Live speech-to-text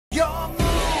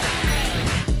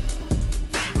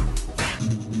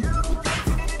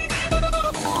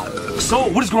So,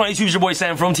 what is going on YouTube? It's your boy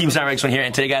Sam from TEAMSAMURAIX1 here,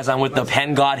 and today, guys, I'm with the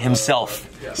pen god himself.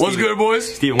 What's good,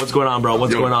 boys? Steven, what's going on, bro?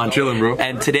 What's going on? Chilling, bro.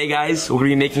 And today, guys, we're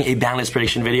going to be making a Banlist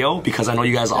prediction video because I know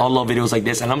you guys all love videos like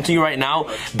this, and I'm telling you right now,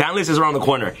 Banlist is around the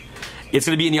corner. It's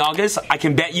going to be in August. I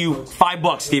can bet you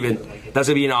 $5, Steven. That's going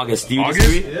to be in August. Do you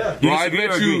disagree? Yeah. Do you I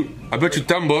bet you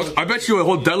 $10. I bet you a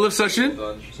whole deadlift session.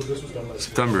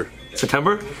 September,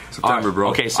 Right. bro.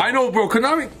 Okay, so I know, bro.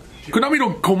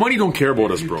 Konami don't care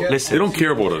about us, bro. Listen. They don't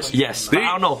care about us. Yes, they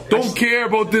I don't know. Don't care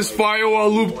about this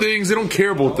firewall loop things. They don't care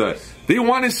about that. They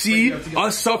want to see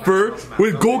us suffer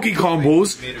with Goki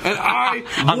combos, and I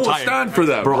won't stand for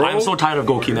that, bro. I'm so tired of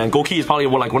Goki, man. Goki is probably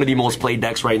like one of the most played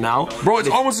decks right now. Bro, it's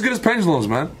almost as good as Pendulums,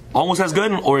 man. Almost as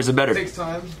good, or is it better? Takes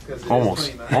time.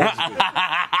 Almost.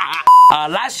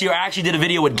 Last year, I actually did a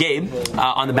video with Gabe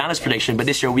on the Banlist prediction, but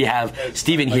this year we have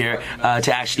Steven here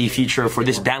to actually feature for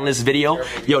this Banlist video.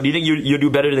 Yo, do you think you do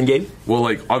better than Gabe? Well,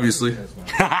 like, obviously.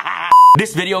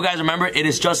 This video, guys, remember, it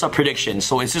is just a prediction.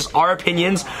 So it's just our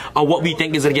opinions on what we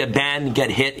think is going to get banned,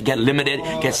 get hit, get limited,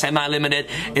 get semi-limited.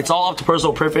 It's all up to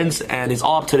personal preference, and it's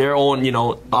all up to their own, you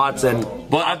know, thoughts and...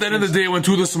 But at the end of the day, when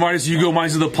two of the smartest Yugioh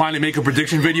minds of the planet make a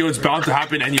prediction video, it's bound to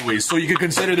happen anyways. So you can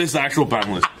consider this the actual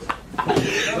ban list.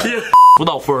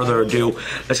 Without further ado,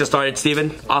 let's get started,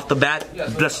 Steven. Off the bat,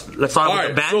 let's start with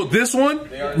the ban. So this one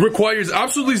requires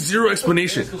absolutely zero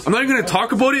explanation. I'm not even gonna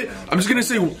talk about it. I'm just gonna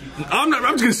say I'm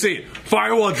just gonna say it.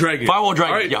 Firewall Dragon. Firewall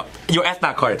Dragon. Right? Yeah. Yo, F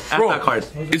that card. F that card.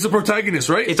 It's a protagonist,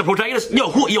 right? It's a protagonist.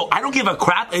 Yo, I don't give a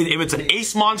crap if it's an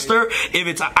ace monster. If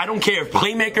it's, I don't care if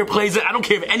Playmaker plays it. I don't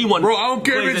care if anyone. Bro, I don't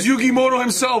care if it's Yugimoto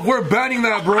himself. We're banning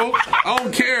that, bro. I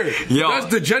don't care. Yo, that's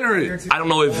degenerate. I don't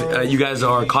know if you guys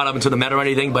are caught up into the meta or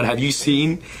anything, but have you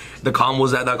seen the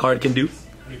combos that card can do?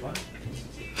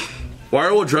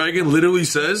 Firewall Dragon literally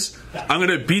says, I'm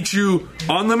gonna beat you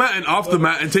on the mat and off the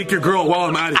mat and take your girl while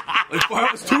I'm at it. Like,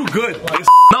 Firewall's too good.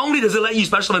 Not only does it let you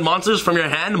special summon monsters from your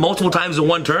hand multiple times in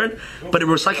one turn, but it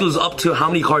recycles up to how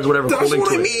many cards, whatever. That's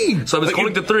what I it. mean. So if it's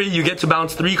calling to 3, you get to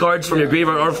bounce 3 cards from your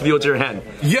graveyard or field to your hand.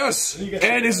 Yes,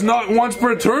 and it's not once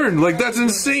per turn. Like, that's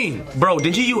insane. Bro,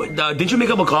 didn't you make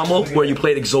up a combo where you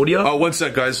played Yugioh? One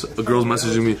sec, guys. A girl's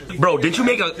messaging me. Bro, didn't you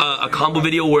make a combo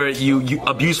video where you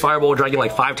abuse Firewall Dragon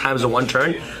like 5 times in one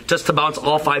turn just to bounce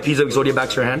all 5 pieces of Yugioh back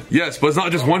to your hand? Yes, but it's not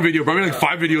just one video, bro. I mean, like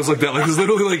 5 videos like that. Like, it's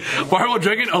literally like Firewall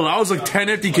Dragon allows like 10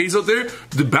 FTKs out there.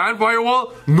 The ban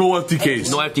Firewall, no FTKs.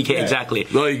 No FTK, exactly.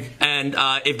 Like, and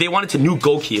if they wanted to nuke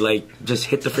Goki, like, just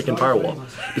hit the freaking Firewall.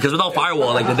 Because without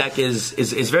Firewall, like, the deck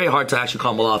is very hard to actually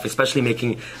combo off, especially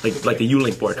making like the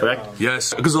U-Link board, correct?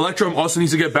 Yes, because Electrum also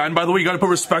needs to get banned. By the way, you gotta put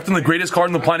respect on the greatest card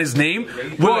on the planet's name.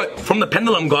 But from the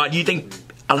Pendulum God, you think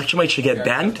Electrumite should get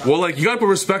banned? Well, like, you gotta put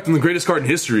respect on the greatest card in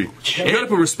history. You gotta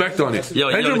put respect on it.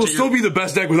 Pendulum will still be the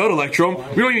best deck without Electrum.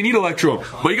 We don't even need Electrum.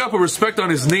 But you gotta put respect on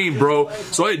his name, bro.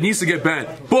 So it needs to get banned.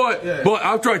 But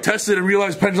after I tested and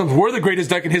realized Pendulums were the greatest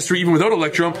deck in history even without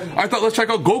Electrum, I thought, let's check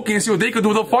out Goki and see what they could do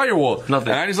without Firewall.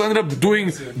 Nothing. And I just ended up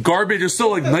doing garbage. It's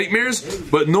still like nightmares,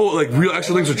 but no like real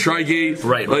extra links with Trigate.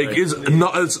 Right. Like it's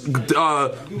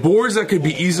boards that could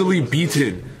be easily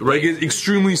beaten. Like it's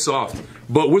extremely soft.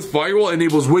 But with Firewall, it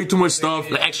enables way too much stuff.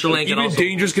 The extra link even and also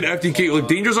Dangers can FTK. Like,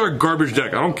 Dangers are a garbage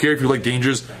deck. I don't care if you like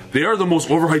Dangers. They are the most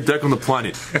overhyped deck on the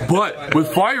planet. But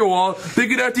with Firewall, they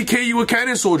can FTK you with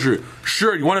Cannon Soldier.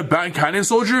 Sure, you want to ban Cannon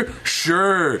Soldier?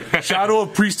 Sure. Shadow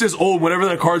of Priestess Old, whatever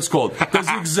that card's called. That's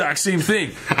the exact same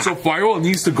thing. So Firewall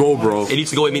needs to go, bro. It needs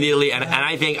to go immediately. And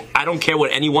I think, I don't care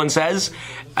what anyone says,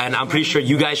 and I'm pretty sure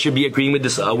you guys should be agreeing with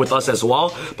this with us as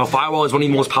well. But Firewall is one of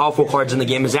the most powerful cards in the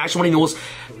game. It's actually one of the most,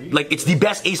 like, it's the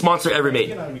best ace monster ever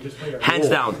made. Hands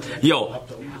down. Yo,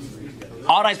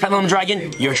 All Dice Pendulum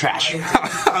Dragon, you're trash.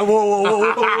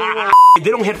 Whoa. If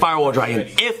they don't hit Firewall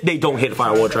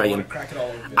Dragon,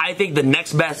 I think the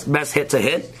next best hit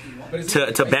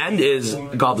to ban is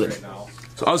Goblin.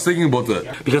 So I was thinking about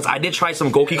that. Because I did try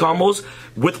some Goki combos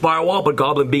with Firewall, but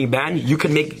Goblin being banned, you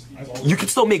can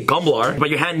still make Gumblar, but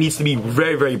your hand needs to be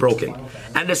very, very broken.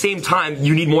 And at the same time,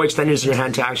 you need more extenders in your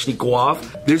hand to actually go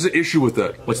off. There's an issue with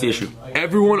that. What's the issue?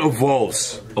 Everyone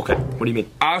evolves. Okay, what do you mean?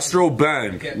 Astro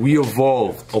banned, we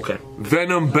evolved. Okay.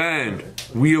 Venom banned,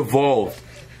 we evolved.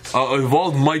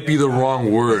 Evolved might be the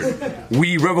wrong word.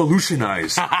 We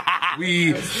revolutionized.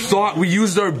 We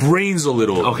used our brains a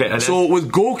little. Okay. So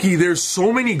with Goki, there's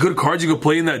so many good cards you could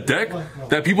play in that deck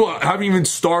that people haven't even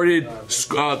started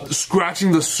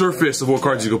scratching the surface of what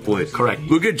cards you could play. Correct.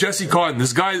 Look at Jesse Cotton.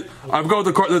 This guy, I've got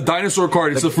the dinosaur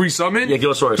card. It's the free summon. Yeah,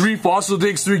 Gillosaurus. 3 Fossil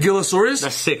Digs, 3 Gillosaurus.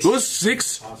 That's 6. Those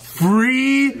 6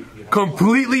 free,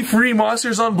 completely free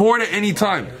monsters on board at any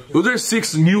time. Those are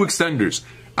 6 new extenders.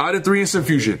 Added 3 instant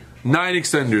fusion. 9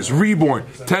 extenders. Reborn,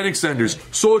 10 extenders.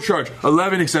 Soul Charge,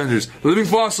 11 extenders. Living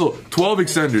Fossil, 12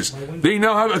 extenders. They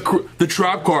now have the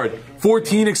Trap card,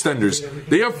 14 extenders.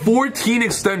 They have 14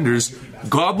 extenders.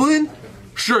 Goblin?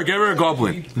 Sure, get rid of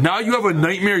Goblin. Now you have a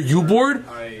Nightmare U-board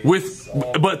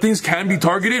but things can be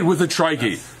targeted with a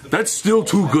Tri-Gate. That's still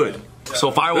too good.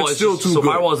 So Firewall is still too good.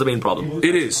 Firewall is the main problem.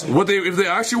 It is. If they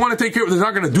actually want to take care of it, they're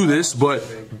not going to do this, but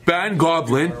ban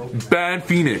Goblin, ban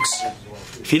Phoenix.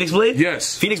 Phoenix Blade?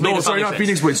 Yes. Phoenix Blade. No, sorry, not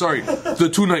Phoenix Blade. Sorry, the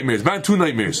 2 Nightmares. Ban 2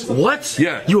 Nightmares. What?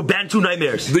 Yeah. You ban 2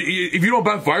 Nightmares. If you don't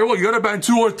ban Firewall, you gotta ban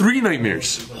 2 or 3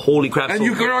 Nightmares. Holy crap! And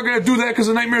you're not gonna do that because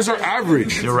the Nightmares are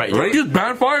average. You're right. Right? Just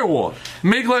ban Firewall.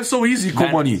 Make life so easy,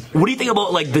 Komani. What do you think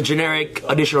about like the generic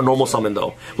additional normal summon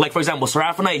though? Like for example,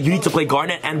 Seraphonite, you need to play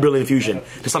Garnet and Brilliant Fusion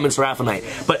to summon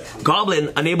Seraphonite. But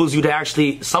Goblin enables you to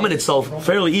actually summon itself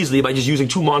fairly easily by just using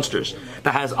 2 monsters.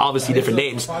 That has obviously different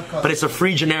names, but it's a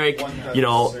free generic, you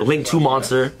know, link 2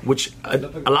 monster, which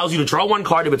allows you to draw 1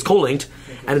 card if it's co-linked,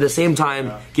 and at the same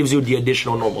time gives you the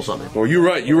additional normal summon. Well, you're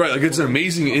right. You're right. Like it's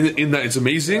amazing in that it's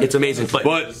amazing. It's amazing,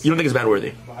 but you don't think it's ban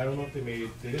worthy? I don't know if they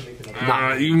didn't make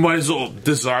it. You might as well.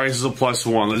 Desires is a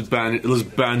 +1. Let's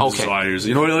ban Desires.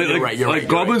 You know what I mean? You're right. You're right.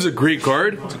 Goblin's a great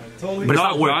card, but it's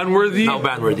not ban worthy. Not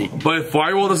ban worthy. But if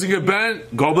Firewall doesn't get banned,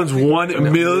 Goblin's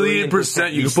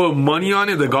 1,000,000%. You can put money on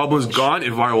it. The Goblin's gone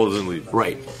if Firewall doesn't leave.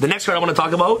 Right. The next card I want to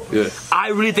talk about, I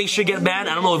really think should get banned.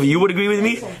 I don't know if you would agree with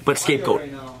me, but Scapegoat.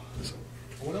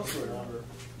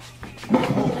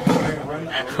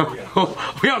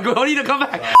 We don't need to come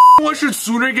back. What should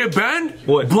sooner get banned?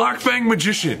 What? Black Fang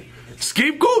Magician.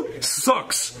 Scapegoat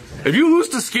sucks. If you lose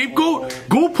to Scapegoat,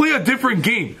 go play a different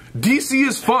game. DC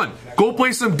is fun. Go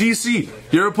play some DC.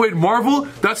 You ever played Marvel?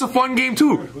 That's a fun game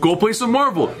too. Go play some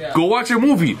Marvel. Go watch a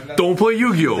movie. Don't play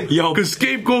Yu-Gi-Oh. Yo, because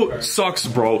Scapegoat sucks,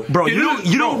 bro. Bro,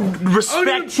 you don't respect.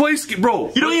 I don't play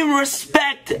bro. You don't even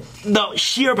respect the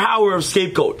sheer power of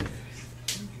Scapegoat.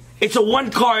 It's a 1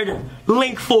 card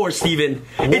Link 4, Steven.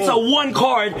 Whoa. It's a 1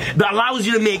 card that allows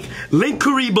you to make Link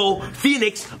Kuribo,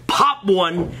 Phoenix, pop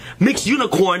 1, mix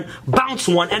Unicorn, bounce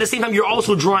 1, and at the same time you're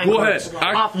also drawing cards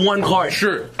off 1 card.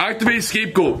 Sure. Activate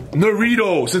Scapegoat.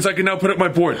 Naruto, since I can now put up my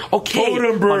board. Okay,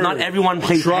 but not everyone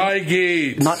plays.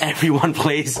 Tri-Gate. Not everyone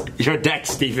plays your deck,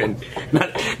 Steven.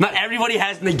 Not everybody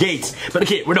has negates. But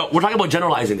okay, we're talking about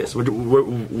generalizing this. You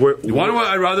want to know what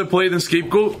I'd rather play than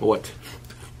Scapegoat? What?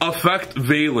 Effect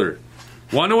Veiler.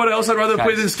 Wanna know what else I'd rather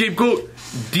play than Scapegoat?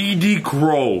 DD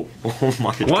Crow. Oh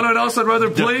my god. Wanna know what else I'd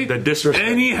rather play? The disrespect.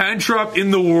 Any hand trap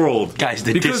in the world. Guys,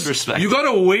 the disrespect. You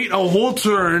gotta wait a whole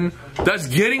turn that's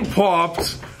getting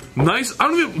popped. Nice.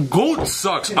 Goat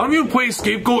sucks. I don't even play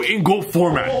Scapegoat in Goat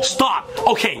format. Stop.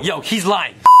 Okay, yo, he's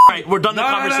lying. Alright, we're done the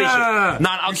conversation.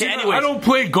 Okay, anyways. I don't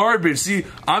play garbage. See,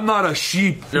 I'm not a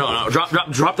sheep. No,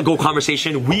 drop the Goat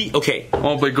conversation. Okay. I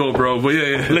don't play Goat, bro, but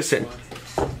yeah. Listen.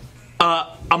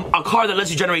 A card that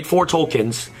lets you generate 4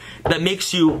 tokens that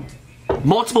makes you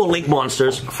multiple Link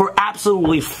monsters for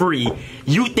absolutely free.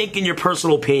 You think in your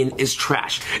personal opinion is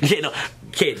trash.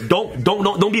 Okay,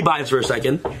 don't be biased for a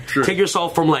second. Sure. Take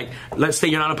yourself from like, let's say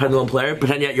you're not a Pendulum player,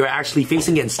 pretend yet you're actually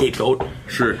facing against Scapegoat.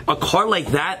 Sure. A card like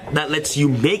that lets you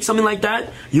make something like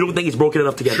that, you don't think it's broken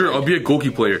enough to get Sure, I'll be a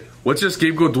Goki player. What's your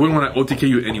Scapegoat doing when I OTK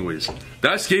you anyways?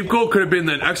 That Scapegoat could have been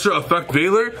an extra effect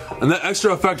Veiler, and that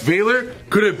extra effect Veiler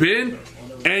could have been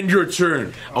end your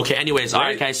turn. Okay, anyways,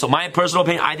 alright guys, so my personal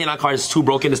opinion, I think that card is too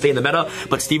broken to stay in the meta,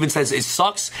 but Steven says it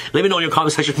sucks. Let me know in your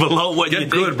comment section below what you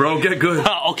think. Get good, bro, get good.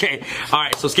 Okay,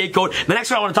 alright, so Scapegoat. The next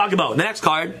card I want to talk about, the next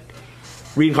card,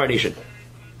 Reincarnation.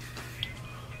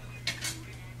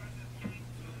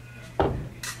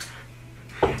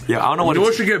 Yeah, I don't know what. You know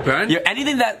what should get banned? Yeah,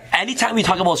 anytime we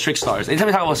talk about Strict Stars,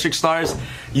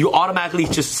 you automatically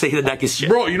just say the deck is shit.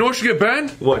 Bro, you know what should get banned?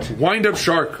 What? Wind Up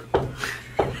Shark.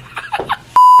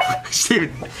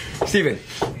 Steven.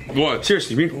 What?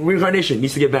 Seriously, Reincarnation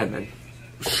needs to get banned, man.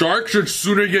 Shark should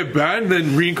sooner get banned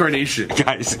than Reincarnation.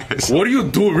 Guys. What are you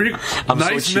doing?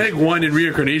 Nice so Meg 1 in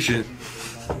Reincarnation.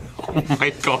 Oh my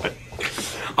god.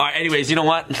 Alright, anyways, you know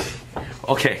what?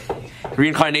 Okay.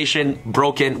 Reincarnation,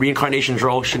 broken. Reincarnation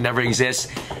draw should never exist.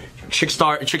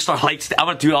 Trickstar Light Stage. I'm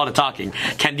gonna do all the talking.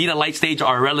 Candida Light Stage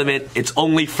are irrelevant. It's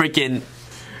only freaking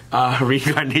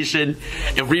Reincarnation.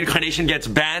 If Reincarnation gets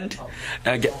banned,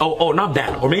 not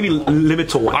banned, or maybe limit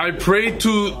to 1. I pray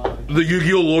to the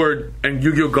Yu-Gi-Oh Lord and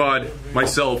Yu-Gi-Oh God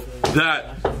myself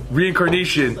that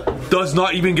Reincarnation does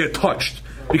not even get touched.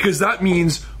 Because that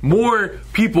means more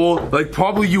people, like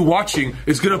probably you watching,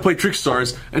 is gonna play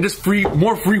Trickstars and just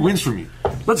more free wins for me.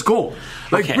 Let's go.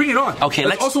 Like, Okay. bring it on. Okay,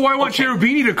 That's also why I want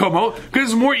Cherubini to come out,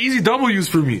 because it's more easy W's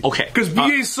for me. Okay. Because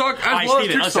BA suck as well as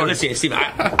Trick Stars. Listen, Steven,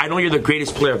 I know you're the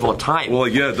greatest player of all time. Well,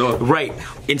 yeah, duh. Right.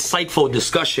 Insightful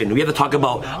discussion. We have to talk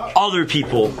about other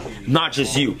people, not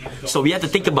just you. So we have to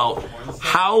think about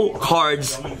how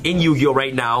cards in Yu-Gi-Oh!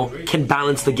 Right now can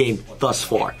balance the game thus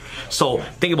far. So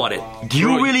think about it. Do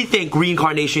you really think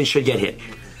Reincarnation should get hit?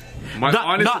 My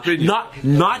honest opinion.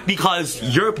 Not because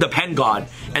you're the pen god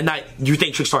and that you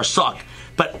think Trick Stars suck,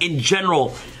 but in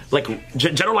general, like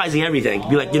generalizing everything.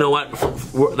 Be like, you know what?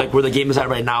 Like where the game is at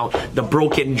right now, the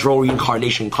broken draw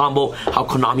Reincarnation combo, how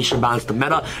Konami should balance the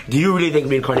meta. Do you really think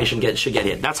Reincarnation should get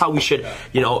hit? That's how we should,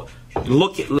 you know,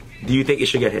 look. Do you think it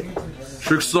should get hit?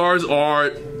 Trick Stars are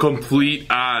complete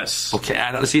ass. Okay,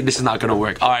 honestly, this is not gonna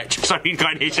work. All right, Trick Star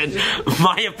Reincarnation.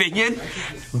 My opinion,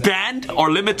 banned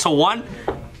or limit to 1.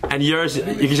 And yours, you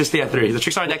can just stay at 3. The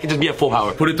Trick Star deck can just be at full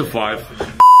power. Put it to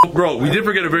 5. Bro, we did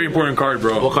forget a very important card,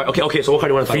 bro. What card? Okay, so what card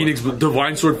do you want to Phoenix,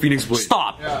 Divine Sword, Phoenix Blade.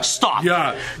 Stop.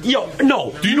 Yeah. Yo,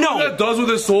 no. Do you know what that does with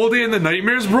the Soul Day and the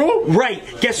Nightmares, bro? Right.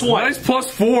 Guess what? Nice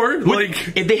 +4.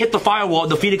 Like, if they hit the firewall,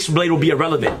 the Phoenix Blade will be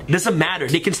irrelevant. It doesn't matter.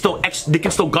 They can still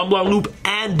Gumbler Loop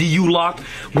and the U-Lock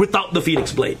without the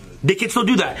Phoenix Blade. They can still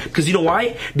do that. Because you know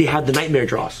why? They have the Nightmare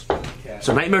draws.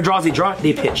 So Nightmare draws, they draw,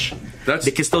 they pitch.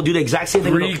 They can still do the exact same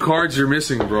thing. 3 cards you're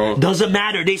missing, bro. Doesn't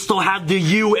matter. They still have the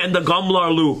U and the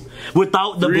Gumbler Loop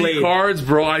without the 3 blade. 3 cards,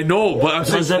 bro. I know, but I'm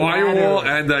saying Firewall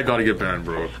matter. and that gotta get banned,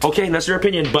 bro. Okay, that's your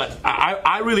opinion, but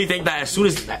I really think that as soon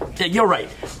as you're right,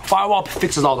 Firewall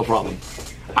fixes all the problem.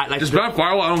 Just ban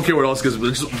Firewall. I don't care what else,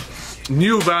 because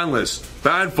new ban list.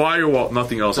 Ban Firewall.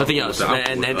 Nothing else. Nothing else.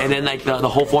 And then like the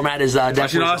whole format is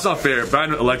actually no, that's not fair.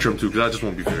 Ban Electrum too, because that just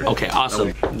won't be fair. Okay,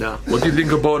 awesome. No. What do you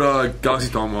think about Galaxy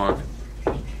Tomahawk?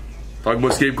 Talking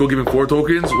about Scapegoat giving 4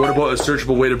 tokens. What about a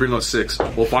searchable way to bring out 6?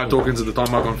 Well, 5 tokens of the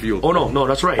Tomahawk on field. Oh no,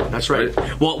 that's right. That's right.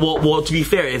 Well. To be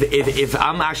fair, if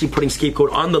I'm actually putting Scapegoat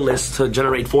on the list to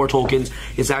generate 4 tokens,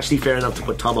 it's actually fair enough to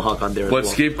put Tomahawk on there. But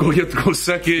Scapegoat, you have to go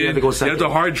second. You have to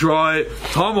hard draw it.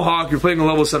 Tomahawk, you're playing a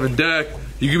level 7 deck.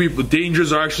 You can be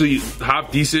dangers are actually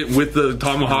half decent with the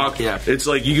Tomahawk. Yeah. It's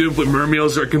like you can put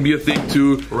Mermails that can be a thing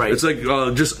too. Right. It's like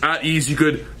just at ease you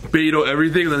could bait out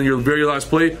everything, and then your very last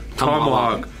play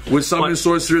Tomahawk. With Summon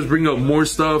Sorcerers, bring up more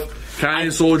stuff.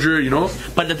 Cannon Soldier, you know?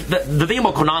 But the thing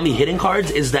about Konami hitting cards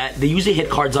is that they usually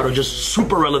hit cards that are just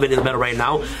super relevant in the meta right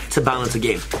now to balance a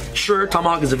game. Sure,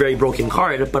 Tomahawk is a very broken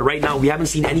card, but right now we haven't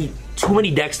seen too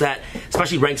many decks that,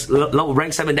 especially rank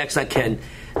 7 decks that can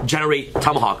generate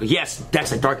Tomahawk. Yes,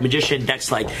 decks like Dark Magician,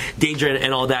 decks like Danger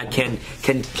and all that can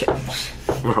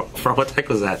Bro, what the heck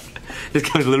was that? This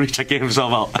guy's literally checking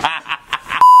himself out.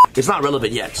 It's not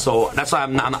relevant yet, so that's why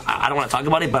I don't want to talk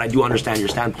about it, but I do understand your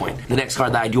standpoint. The next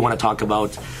card that I do want to talk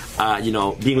about, you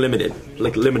know, being limited.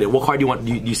 Like, limited. What card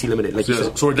do you see limited? Like,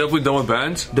 so we're definitely done with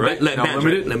bans, right? Bans,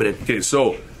 limited? Limited. Okay,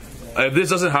 so if this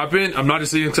doesn't happen, I'm not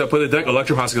just saying because I play the deck,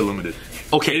 Electrum has to get limited.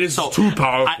 Okay, it is too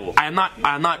powerful. I'm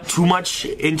not too much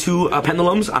into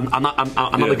pendulums. I'm not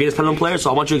the greatest pendulum player, so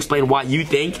I want you to explain why you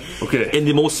think, in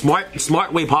the most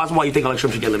smart way possible, why you think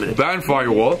Electrum should get limited. Ban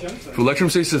Firewall. If Electrum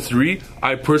stays to 3,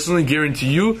 I personally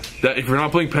guarantee you that if you're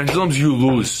not playing pendulums, you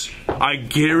lose. I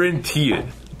guarantee it.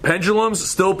 Pendulums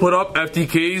still put up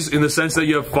FTKs in the sense that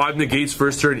you have 5 negates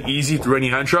first turn easy through any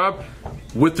hand trap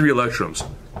with 3 Electrums.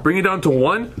 Bring it down to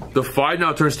 1, the 5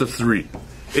 now turns to 3.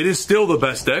 It is still the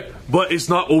best deck, but it's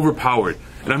not overpowered.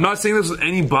 And I'm not saying this with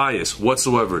any bias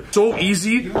whatsoever. So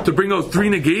easy to bring out 3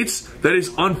 negates that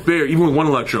is unfair, even with 1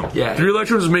 Electrum. Yeah. 3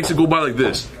 Electrums makes it go by like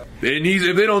this.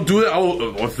 If they don't do that,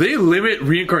 if they limit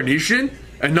Reincarnation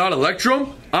and not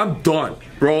Electrum, I'm done,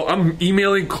 bro. I'm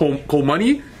emailing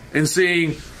Money and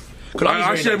saying,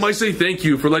 I might say thank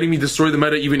you for letting me destroy the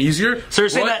meta even easier. So you're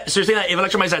saying that if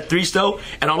Electrum is at 3 still,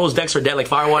 and all those decks are dead like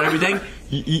Firewall and everything,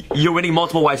 you're winning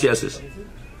multiple YCSs.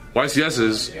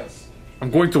 YCSs?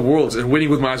 I'm going to Worlds and winning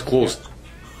with my eyes closed.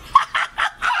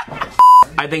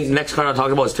 I think next card I'll talk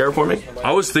about is Terraforming.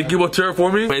 I was thinking about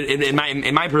Terraforming.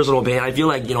 In my personal opinion, I feel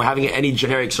like, you know, having any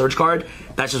generic search card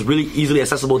that's just really easily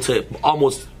accessible to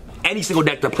almost any single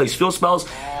deck that plays field spells,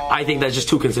 I think that's just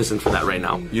too consistent for that right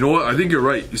now. You know what? I think you're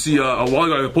right. You see, a while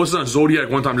ago, I posted on Zodiac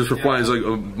one time just for fun. It's like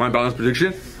my balance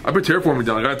prediction. I put Terraforming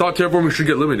down. Like, I thought Terraforming should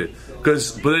get limited.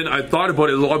 But then I thought about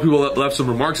it. A lot of people left some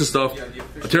remarks and stuff.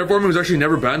 Terraforming was actually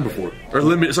never banned before. Or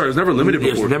limited. Sorry, it was never limited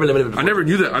before. Never limited before. I never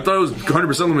knew that. I thought it was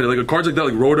 100% limited. Like, cards like that,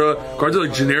 like Rhoda, cards that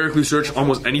like generically search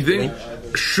almost anything,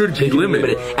 should be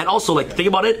limited. And also, like, think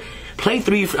about it. Playing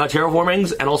 3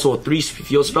 Terraformings and also a 3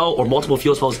 field spell or multiple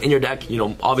field spells in your deck, you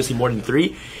know, obviously more than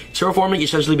 3, Terraforming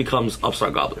essentially becomes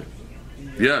Upstart Goblin.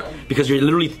 Yeah. Because you're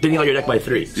literally thinning out your deck by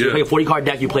 3. So you play a 40 card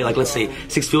deck, you play like, let's say,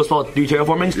 6 field spells, 3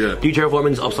 terraformings, 3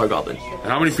 terraformings, Upstart Goblin.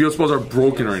 And how many field spells are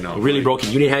broken right now? Really broken.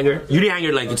 Unit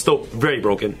Hanger, like, it's still very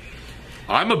broken.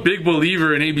 I'm a big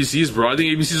believer in ABCs, bro. I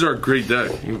think ABCs are a great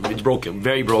deck. It's broken,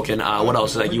 very broken. What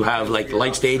else? Like, you have like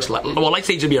Light Stage. Well, Light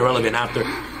Stage would be irrelevant after.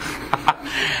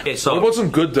 Okay, so what about some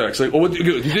good decks? Like, what do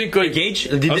you think? Like, Engage?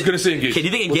 I was gonna say Engage. Okay, do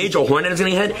you think Engage or Hornet is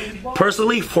gonna hit?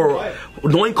 Personally, for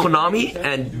knowing Konami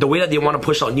and the way that they want to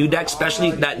push out new decks,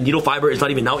 especially that Needle Fiber is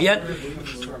not even out yet,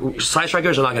 Side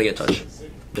Strikers are not gonna get touched.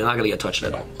 They're not gonna get touched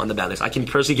at all on the ban list. I can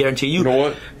personally guarantee you. You know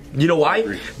what? You know why?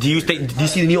 Do you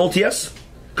see the new OTS?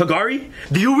 Kagari?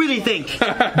 Do you really think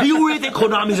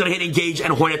Konami's gonna hit Engage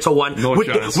and Hornet to 1 No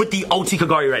chance. with the OT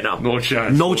Kagari right now? No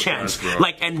chance. No chance. Bro.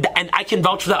 Like, and I can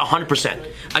vouch for that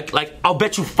 100%. Like I'll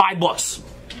bet you $5.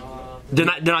 They're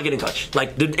not getting touched.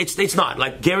 Like, it's not.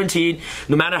 Like, guaranteed,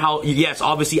 no matter how, yes,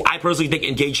 obviously, I personally think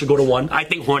Engage should go to 1. I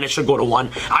think Hornet should go to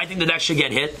 1. I think the deck should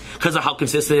get hit because of how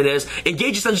consistent it is.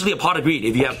 Engage is essentially a pot of greed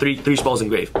if you have three spells in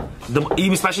grave.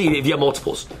 Especially if you have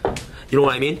multiples. You know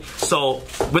what I mean? So,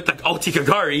 with the OT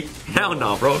Kagari, hell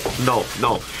no, bro. No.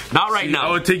 Not right now.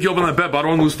 I would take you up on that bet, but I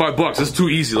don't want to lose $5. That's too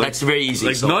easy. Like, that's very easy.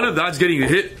 Like, so none of that's getting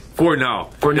hit for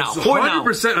now. For now. It's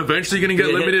 100% eventually going to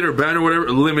get limited or banned or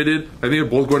whatever. Limited. I think they're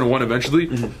both going to 1 eventually.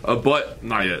 But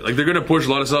not yet. Like, they're going to push a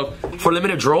lot of stuff. For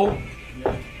limited draw?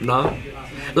 No.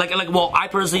 Well, I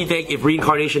personally think if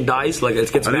Reincarnation dies, like,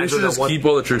 it gets I think they should just keep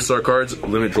all the Trickstar cards,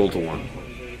 limit Droll to 1.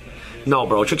 No,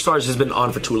 bro. Trickstars has been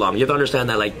on for too long. You have to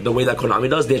understand that, like, the way that Konami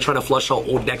does, they're trying to flush out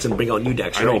old decks and bring out new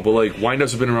decks, right? I know, but, like,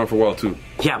 Windups have been around for a while, too.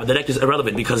 Yeah, but the deck is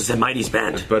irrelevant because it's Mighty's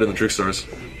banned. It's better than Trickstars.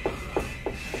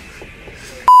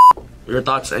 Your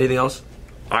thoughts? Anything else?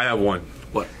 I have one.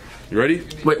 What? You ready?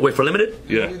 Wait, for limited?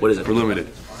 Yeah. What is it? For limited.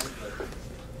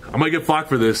 I might get flack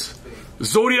for this.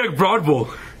 Zodiac Broad Bull.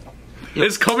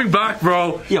 It's coming back,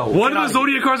 bro. Yo, one of the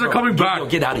Zodiac cards are coming back. Yo,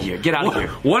 get out of here. Get out of here.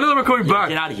 One of them are coming back.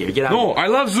 Get out of here. Get out No, of here. I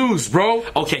love Zeus, bro.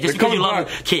 Okay, just because you love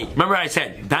it. Okay, remember I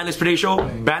said, Banlist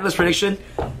prediction,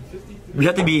 we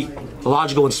have to be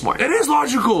logical and smart. It is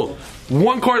logical.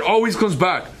 One card always comes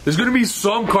back. There's going to be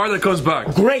some card that comes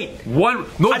back. Great. One,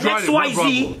 no An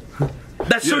XYZ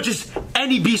that searches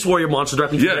any Beast Warrior monster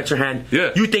directly from your extra hand,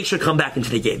 you think should come back into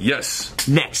the game. Yes.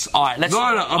 Next. Alright, let's...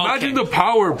 No, imagine the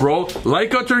power, bro.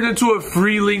 Leica turned into a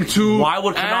free Link 2 Why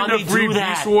would Konami do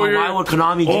that? Why would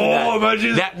Konami do that? Oh,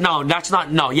 imagine... No, that's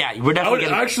not... No, yeah, we're definitely I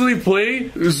would actually play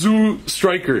Zoo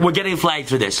Striker. We're getting flagged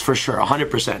for this, for sure,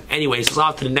 100%. Anyways, let's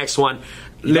off to the next one.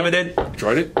 Limited.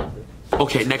 Tried it?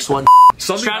 Okay, next one.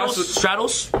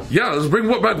 Straddles? Yeah, let's bring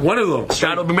back one of them.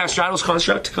 Bring back Straddles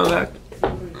Construct, come back.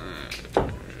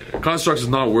 Construct is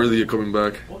not worthy of coming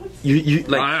back.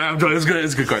 I'm joking. It's good.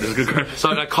 It's a good card. It's a good card.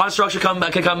 So the Construct can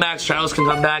come back. Straddles can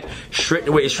come back.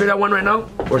 Wait, is Shred at 1 right now,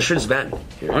 or Shred is banned?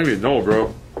 I don't even know,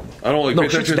 bro. I don't pay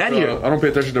attention. I don't pay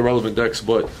attention to relevant decks,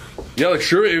 but yeah, like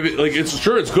sure,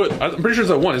 it's good. I'm pretty sure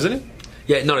it's at 1, isn't it?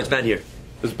 Yeah, no, it's banned here.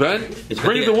 It's banned.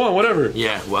 Bring it to 1, whatever.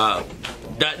 Yeah, wow.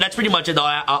 That's pretty much it. All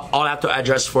I have to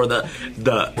address for the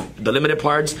limited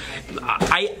parts.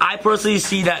 I personally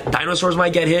see that dinosaurs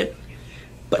might get hit.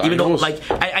 But even though, like,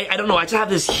 I don't know, I just have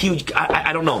this huge,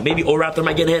 I don't know, maybe O-Raptor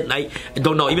might get hit, and I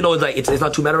don't know, even though it's like, it's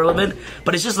not too meta relevant,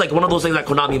 but it's just like one of those things that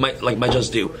Konami might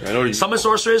just do. Summon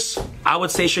Sorceress, I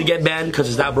would say should get banned because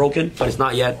it's that broken, but it's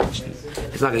not yet.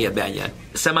 It's not gonna get banned yet.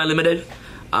 Semi-limited,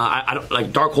 I don't,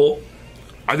 like, Dark Hole.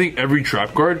 I think every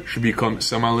trap card should become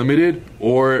semi-limited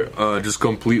or just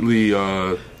completely,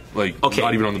 like,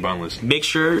 not even on the ban list. Make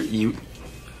sure you,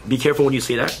 be careful when you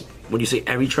say that. When you say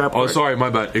every trap card. Oh, sorry, my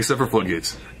bad. Except for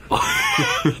Floodgates.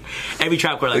 Every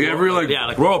trap card,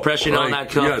 like Royal Oppression, all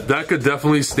that stuff. Yeah, that could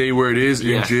definitely stay where it is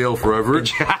in jail forever.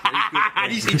 How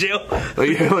do you see jail?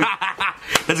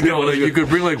 That's a good one. Like, you could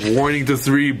bring like Warning to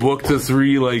 3, Book to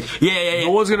 3. Like,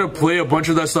 no one's gonna play a bunch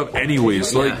of that stuff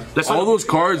anyways. Like, all those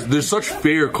cards, they're such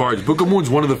fair cards. Book of Moon's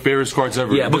one of the fairest cards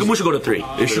ever. Yeah, Book of Moon should go to 3.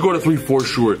 It should go to 3 for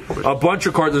sure. A bunch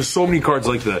of cards. There's so many cards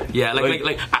like that. Yeah,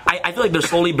 I feel like they're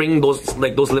slowly bringing those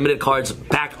limited cards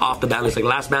back off the ban list. Like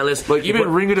last ban list, like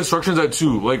even Ring of Destruction's at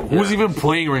 2. Like, who's even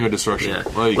playing Ring of Destruction? Yeah.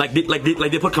 Like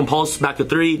they put Compulse back to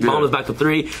 3, Mama's back to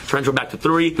 3, Trench back to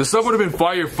 3. The stuff would have been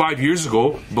fire 5 years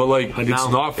ago, but like it's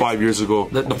not 5 years ago.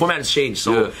 The format has changed.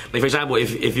 So, like for example,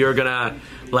 if you're gonna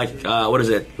what is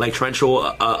it? Like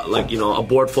Trencho, like, you know, a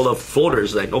board full of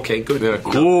folders. Like, okay, good. Yeah,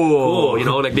 cool. You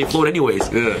know, like they float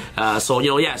anyways. Yeah. So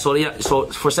you know, So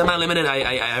for semi-limited,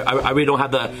 I really don't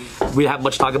have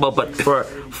much to talk about. But for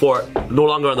no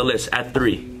longer on the list at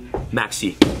 3,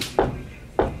 Maxi.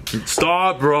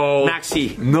 Stop, bro.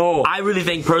 Maxi. No. I really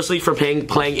think, personally, for playing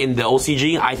in the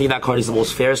OCG, I think that card is the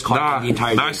most fairest card in the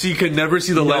entire game. Maxi can never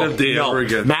see the light of day ever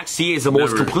again. Maxi is the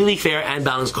most completely fair and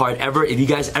balanced card ever. If you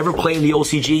guys ever play in the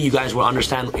OCG, you guys will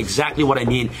understand exactly what I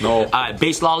mean. No.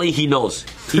 Base Lolly, he knows.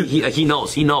 He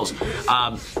knows. 3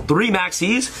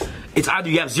 Maxis. It's either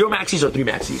you have 0 Maxis or 3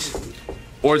 Maxis.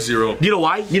 Or 0. You know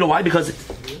why? You know why? Because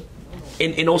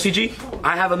in OCG,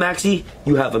 I have a Maxi,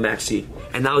 you have a Maxi.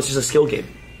 And now it's just a skill game.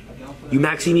 You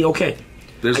Maxi me, okay.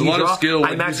 There's a lot of skill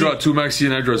when you draw 2 Maxi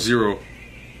and I draw 0.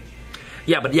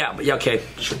 Yeah, okay.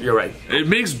 You're right. It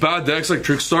makes bad decks like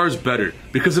Trickstars better.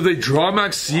 Because if they draw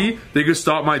Maxi, they can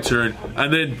stop my turn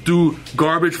and then do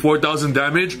garbage 4,000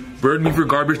 damage, burn me for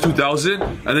garbage 2,000,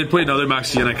 and then play another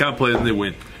Maxi and I can't play it and they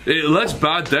win. It lets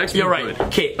bad decks be You're right. good.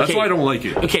 Okay, That's why I don't like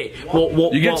it. Okay, well,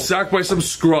 you get sacked by some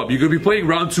scrub. You could be playing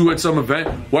round 2 at some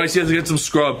event. YC has to get some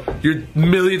scrub. You're a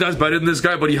million times better than this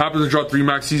guy, but he happens to draw 3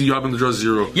 Maxis. You happen to draw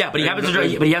 0. Yeah, but he happens to draw.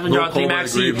 But he happens to draw 3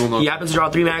 Maxi. He happens to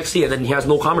draw 3 Maxi, and then he has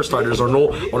no combo starters or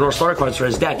no starter cards for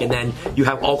his deck, and then you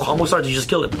have all combo starters. You just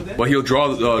kill him. But he'll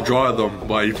draw them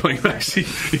by playing Maxi.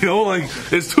 You know, like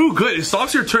it's too good. It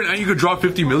stops your turn, and you could draw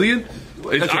 50 million.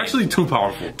 It's actually too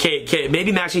powerful. Okay,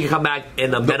 maybe Maxi can come back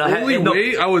in the meta. The only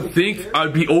way I would think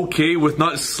I'd be okay with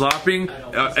not slapping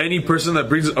any person that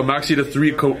brings a Maxi to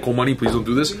 3 Komani, please don't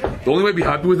do this. The only way I'd be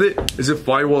happy with it is if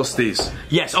Firewall stays.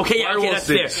 Yes, okay, that's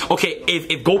fair. Okay,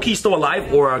 if Goki's still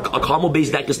alive or a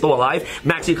combo-based deck is still alive,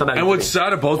 Maxi can come back. And what's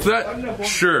sad about that?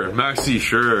 Sure, Maxi,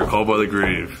 sure, Call by the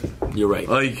Grave. You're right.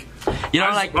 Like, you know,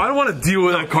 I don't want to deal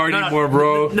with that card anymore,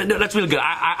 bro. No, that's really good.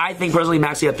 I think personally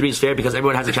Maxi at 3 is fair because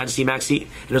everyone has a chance to see Maxi.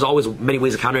 And there's always many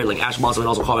ways to counter it, like Ash Monster and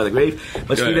also Call by the Grave.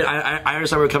 But Steven, I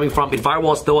understand where you're coming from. If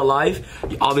Firewall's still alive,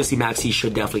 obviously Maxi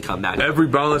should definitely come back. Every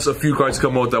balance, a few cards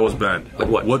come out that was banned. Like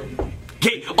what? What?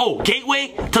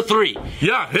 Gateway to 3.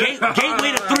 Yeah.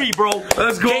 Gateway to 3, bro.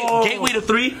 Let's go. Gateway to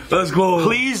 3. Let's go.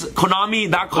 Please,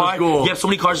 Konami, that card. You have so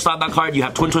many cards to stop that card. You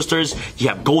have Twin Twisters. You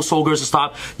have Ghost Ogres to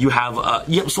stop. You have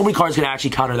so many cards can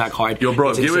actually counter that card. Yo, bro,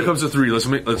 if Gateway comes to 3, let's.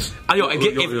 If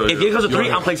Gateway comes to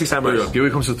 3, I'm playing 6 Samurais. Gateway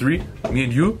comes to 3, me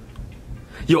and you.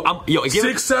 If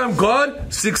 6 Sam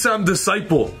God, 6 Sam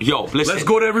Disciple. Yo, listen. Let's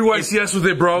go to every YCS with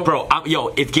it, bro.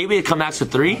 If Gateway comes back to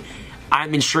 3,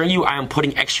 I'm ensuring you I am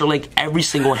putting extra link every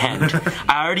single hand.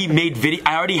 I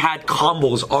already had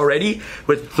combos already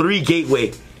with 3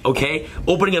 Gateway, okay?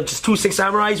 Opening up just 2 6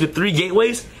 Samurais with 3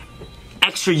 Gateways,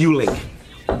 extra U-Link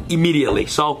immediately.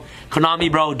 So, Konami,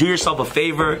 bro, do yourself a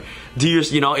favor.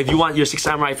 If you want your 6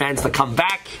 Samurai fans to come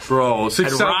back, bro,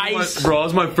 6 Samurai, bro, that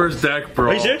was my first deck, bro.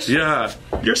 Are you serious? Yeah.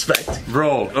 You respect.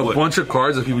 Bro, a bunch of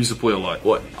cards that people used to play a lot.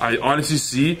 What? I honestly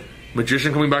see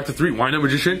Magician coming back to 3. Why not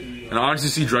Magician? And I honestly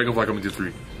see Dragonfly coming to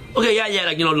 3. Okay, yeah,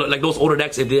 like those older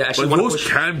decks, if they actually want to push.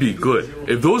 Those can be good.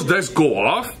 If those decks go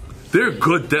off, they're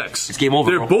good decks. It's game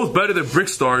over, They're both better than Brick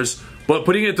Stars, but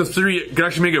putting it to 3 can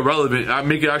actually make it relevant.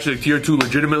 Make it actually like tier 2,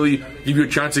 legitimately give you a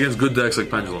chance against good decks like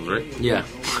Pendulums, right? Yeah.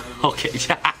 Okay.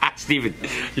 Steven,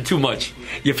 you're too much.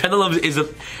 Your Pendulums is a...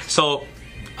 So...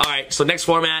 Alright, so next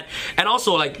format. And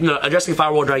also, addressing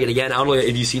Firewall Dragon again, I don't know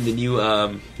if you've seen the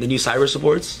new Cyrus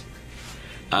supports.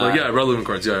 Yeah, relevant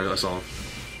cards. Yeah, I saw them.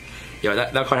 Yeah,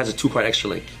 that card has a 2-card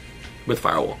extra link with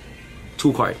Firewall.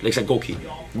 2-card, like Goki.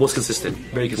 Most consistent.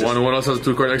 Very consistent. What else has a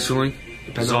 2-card extra link?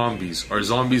 Zombies. Are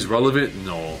zombies relevant?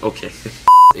 No. Okay.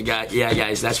 Yeah,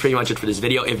 guys, that's pretty much it for this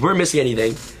video. If we're missing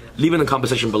anything, leave it in the comment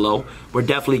section below. We're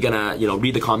definitely gonna,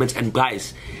 read the comments. And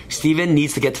guys, Steven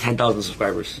needs to get to 10,000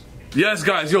 subscribers. Yes,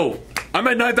 guys, yo, I'm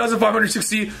at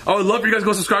 9,560. I would love for you guys to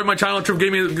go subscribe to my channel. Trip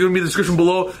Gaming is going to be in the description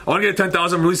below. I want to get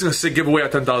 10,000. I'm releasing a sick giveaway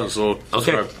at 10,000, so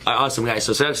subscribe. Okay, awesome, guys.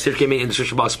 So Trip Gaming in the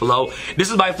description box below. This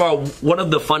is by far one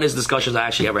of the funnest discussions I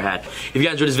actually ever had. If you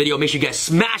guys enjoyed this video, make sure you guys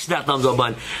smash that thumbs up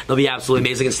button. That'll be absolutely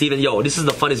amazing. And Steven, yo, this is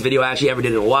the funnest video I actually ever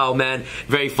did in a while, man.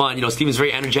 Very fun. Steven's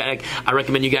very energetic. I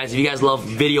recommend you guys, if you guys love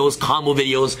videos, combo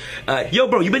videos. Yo,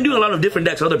 bro, you've been doing a lot of different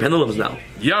decks, other Pendulums now.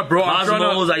 Yeah, bro.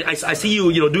 I see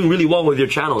you, doing really well with your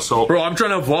channel. So, bro, I'm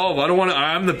trying to evolve.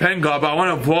 I'm the pen god, but I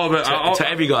want to evolve it to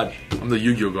every god. I'm the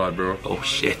Yugioh god, bro. Oh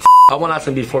shit! I want to ask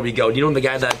him before we go. Do you know the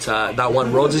guy that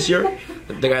won Worlds this year?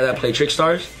 The guy that played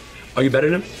Trickstars? Are you better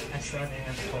than him?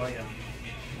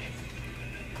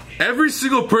 Every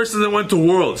single person that went to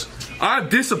Worlds, I'm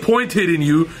disappointed in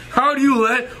you. How do you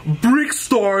let Brick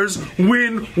Stars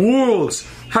win Worlds?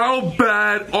 How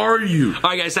bad are you?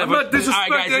 All right, guys. I'm not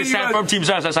disrespecting this is Sam from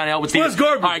TEAMSAMURAIX1 signing out with Steve. Let's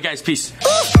go. All right, guys. Peace.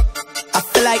 I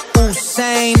feel like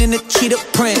Usain in the cheetah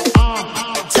print.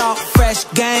 Talk fresh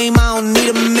game, I don't need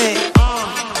a minute.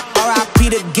 R.I.P.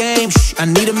 the game, I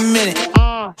need a minute.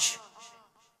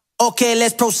 Okay,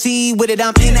 let's proceed with it.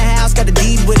 I'm in the house, got the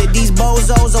deed with it. These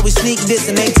bozos always sneak this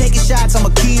and they taking shots. I'm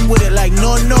a keen with it. Like,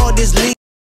 no, this league.